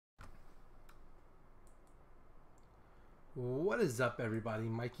What is up, everybody?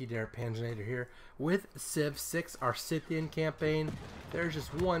 Mikey Dare Panzernator here with Civ 6, our Scythian campaign. There's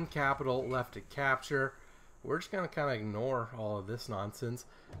just one capital left to capture. We're just gonna kind of ignore all of this nonsense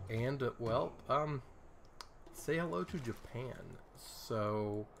and, say hello to Japan.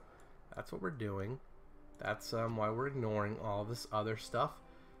 So that's what we're doing. That's why we're ignoring all this other stuff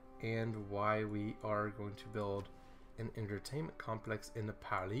and why we are going to build an entertainment complex in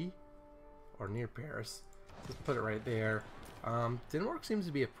Paris or near Paris. Let's put it right there. Denmark seems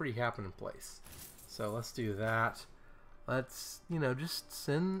to be a pretty happening place, so let's do that. Let's, just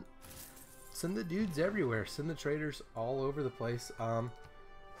send the dudes everywhere, send the traders all over the place.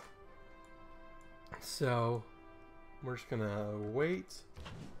 So we're just gonna wait,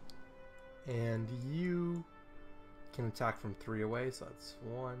 and you can attack from 3 away. So that's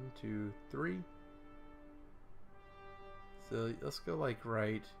 1, 2, 3. So let's go like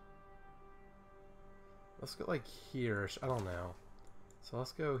right. Let's go like here. I don't know. So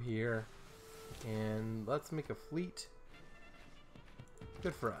let's go here and let's make a fleet.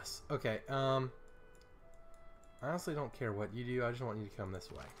 Good for us. Okay. I honestly don't care what you do. I just want you to come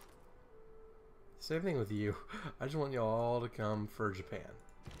this way. Same thing with you. I just want you all to come for Japan.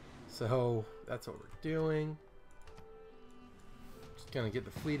 So that's what we're doing. Just gonna get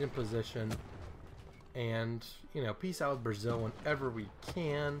the fleet in position and, peace out with Brazil whenever we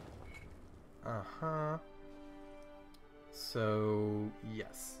can. So,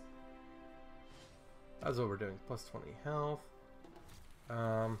 yes. That's what we're doing. Plus 20 health.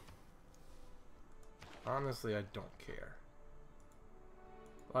 Honestly, I don't care.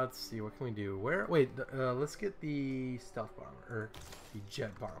 Let's see, what can we do? Let's get the stealth bomber, or the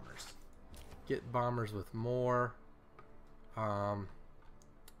jet bombers. Get bombers with more, more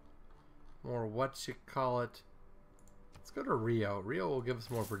whatchamacallit. Let's go to Rio. Rio will give us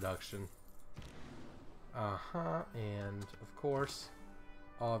more production. And of course,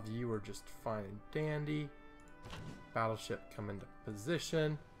 all of you are just fine and dandy. Battleship come into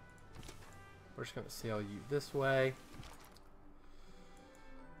position. We're just gonna sail you this way.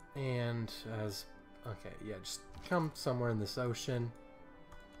 And just come somewhere in this ocean.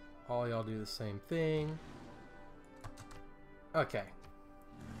 All y'all do the same thing. Okay.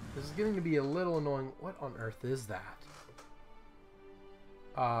 This is getting to be a little annoying. What on earth is that?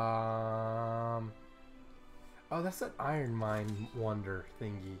 Oh, that's that iron mine wonder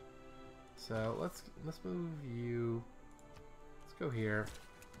thingy. So let's move you. Let's go here.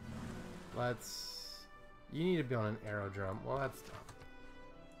 You need to be on an aerodrome. Well, that's dumb.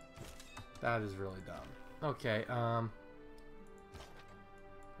 That is really dumb. Okay, I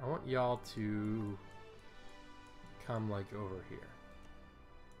want y'all to come like over here.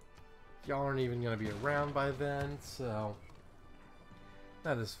 Y'all aren't even gonna be around by then, so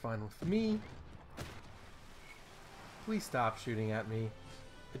that is fine with me. Please stop shooting at me.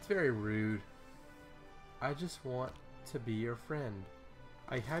 It's very rude. I just want to be your friend.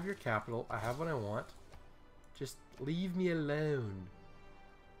 I have your capital. I have what I want. Just leave me alone.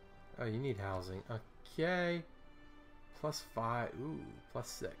 Oh, you need housing. Okay. Plus 5. Ooh, plus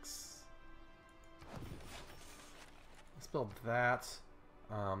 6. Let's build that.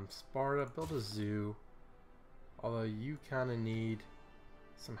 Sparta, build a zoo. Although you kind of need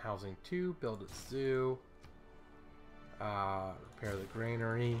some housing too. Build a zoo. Repair the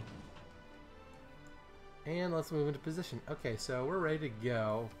granary. And let's move into position. Okay, so we're ready to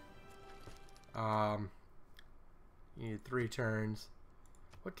go. You need 3 turns.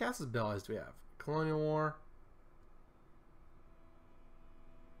 What Casus Belli's do we have? Colonial War.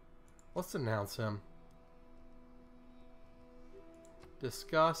 Let's announce him.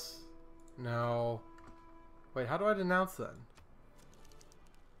 Discuss. No. Wait, how do I denounce then?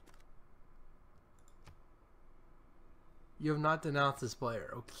 You have not denounced this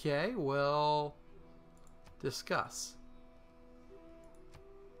player. Okay, well, discuss.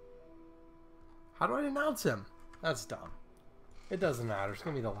 How do I denounce him? That's dumb. It doesn't matter. It's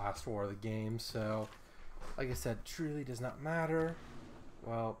going to be the last war of the game, so, like I said, truly does not matter.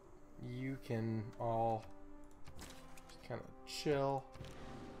 Well, you can all just kind of chill.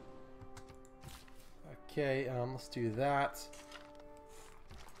 Okay, let's do that.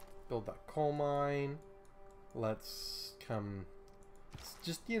 Build that coal mine. Let's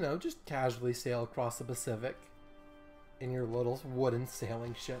just casually sail across the Pacific in your little wooden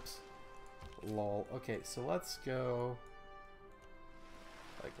sailing ships. Lol. Okay, so let's go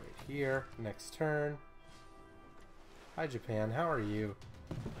like right here. Next turn. Hi, Japan. How are you?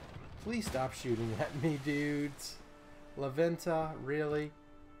 Please stop shooting at me, dudes. La Venta, really?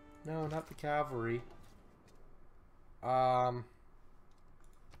 No, not the cavalry. Fuck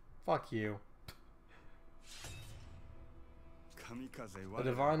you. The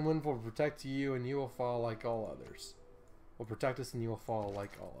divine wind will protect you and you will fall like all others. Will protect us and you will fall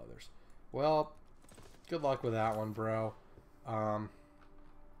like all others. Well, good luck with that one, bro.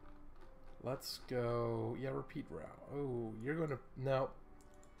 Let's go. Yeah, repeat route. Oh, you're gonna... No.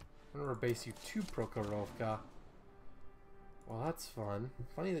 I'm gonna rebase you to Prokhorovka. Well, that's fun.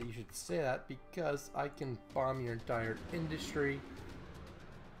 Funny that you should say that because I can bomb your entire industry.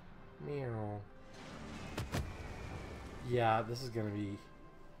 Meow. Yeah, this is gonna be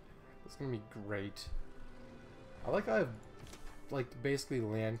great. I like how I have like basically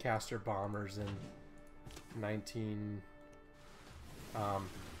Lancaster bombers in 19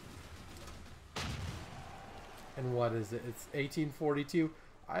 and what is it? It's 1842.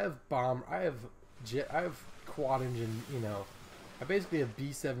 I have quad engine, you know. I basically have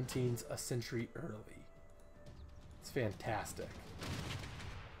B-17s a century early. It's fantastic.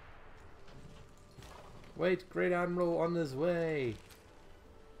 Wait, Great Admiral on his way.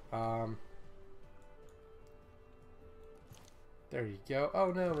 There you go.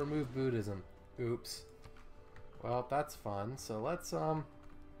 Oh no, remove Buddhism. Oops. Well, that's fun. So let's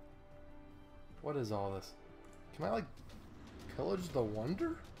what is all this? Can I like pillage the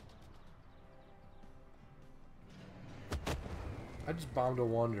wonder? I just bombed a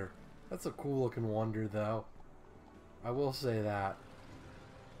wonder. That's a cool looking wonder though. I will say that.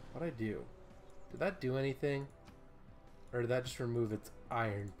 What'd I do? Did that do anything? Or did that just remove its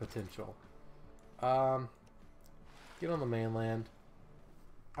iron potential? Get on the mainland.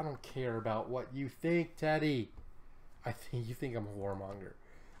 I don't care about what you think, Teddy. I think you think I'm a warmonger.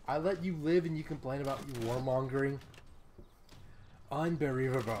 I let you live and you complain about you warmongering?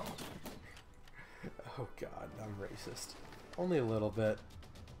 Unbelievable. Oh god, I'm racist. Only a little bit.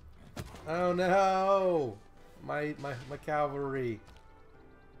 Oh no! My cavalry.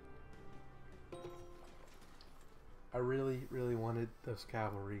 I really wanted those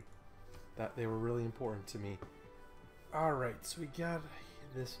cavalry. That they were really important to me. Alright, so we got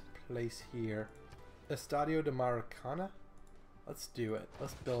this place here. Estadio de Maracana? Let's do it.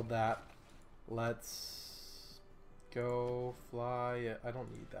 Let's build that. Let's go fly. I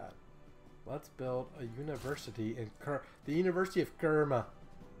don't need that. Let's build a university in the University of Kerma.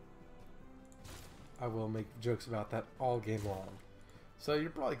 I will make jokes about that all game long. So you're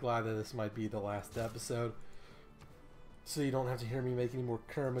probably glad that this might be the last episode. So you don't have to hear me make any more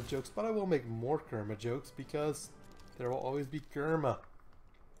Kerma jokes, but I will make more Kerma jokes because there will always be Kerma.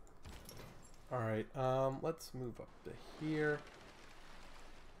 Alright, let's move up to here.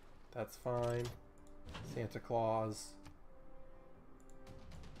 That's fine. Santa Claus.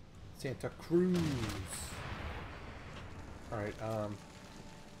 Santa Cruz. Alright,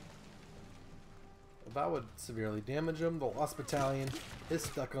 that would severely damage him. The Lost Battalion is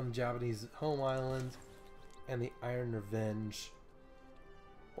stuck on the Japanese home island. And the Iron Revenge.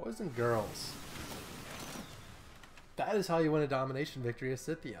 Boys and girls. That is how you win a domination victory at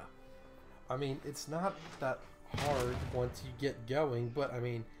Scythia. I mean, it's not that hard once you get going, but I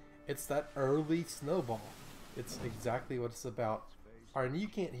mean, it's that early snowball. It's exactly what it's about. Alright, and you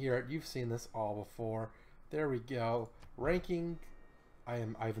can't hear it. You've seen this all before. There we go. Ranking. I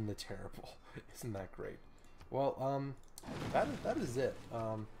am Ivan the Terrible. Isn't that great? Well, that is it.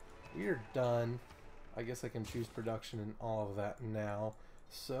 We are done. I guess I can choose production and all of that now.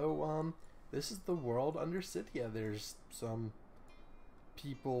 So, this is the world under Scythia. There's some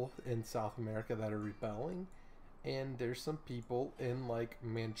people in South America that are rebelling, and there's some people in, like,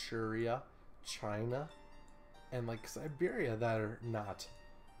 Manchuria, China, and, like, Siberia that are not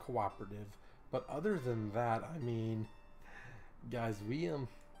cooperative. But other than that, I mean, guys, we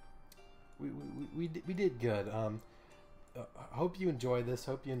did good. I hope you enjoyed this.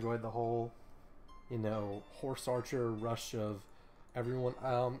 Hope you enjoyed the whole, you know, horse archer rush of everyone.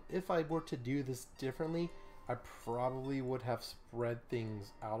 If I were to do this differently, I probably would have spread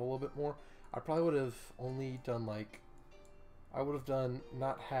things out a little bit more. I probably would have only done like, I would have done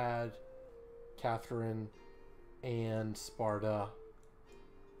not had Catherine and Sparta.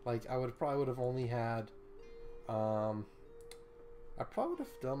 Like I probably would have only had, I probably would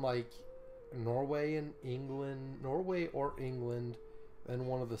have done like Norway and England, Norway or England, then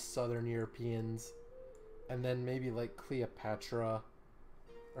one of the Southern Europeans. And then maybe like Cleopatra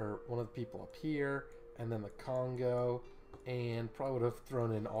or one of the people up here, and then the Congo, and probably would have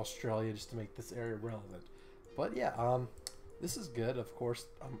thrown in Australia just to make this area relevant. But yeah, this is good. Of course,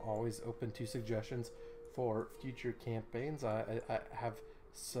 I'm always open to suggestions for future campaigns. I have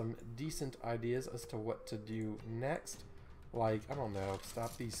some decent ideas as to what to do next. Like, I don't know,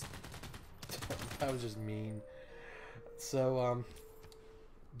 stop these. That was just mean. So,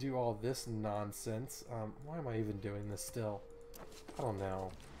 do all this nonsense. Why am I even doing this still? I don't know.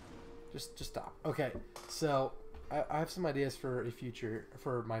 Just stop. Okay, so I have some ideas for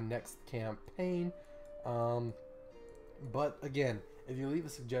for my next campaign. But again, if you leave a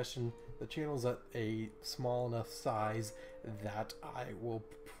suggestion, the channel's at a small enough size that I will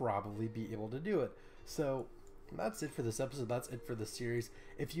probably be able to do it. So that's it for this episode. That's it for the series.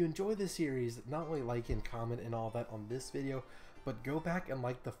 If you enjoy the series, not only like and comment and all that on this video, but go back and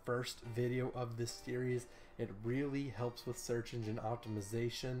like the first video of this series. It really helps with search engine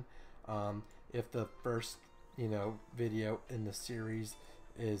optimization. If the first, video in the series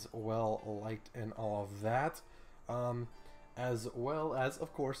is well liked and all of that, as well as,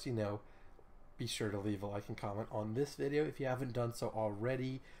 of course, be sure to leave a like and comment on this video if you haven't done so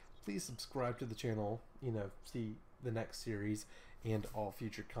already. Please subscribe to the channel, see the next series and all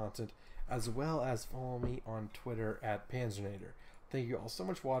future content, as well as follow me on Twitter at Panzernator. Thank you all so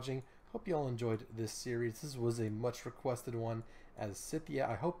much for watching. Hope you all enjoyed this series. This was a much requested one as Scythia.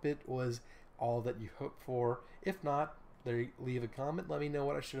 I hope it was all that you hoped for. If not, leave a comment. Let me know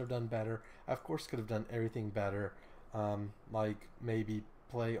what I should have done better. I, of course, could have done everything better, like maybe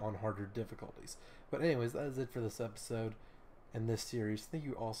play on harder difficulties. But anyways, that is it for this episode and this series. Thank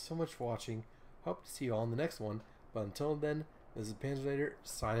you all so much for watching. Hope to see you all in the next one. But until then, this is Panzernator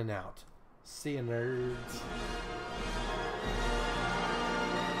signing out. See you, nerds.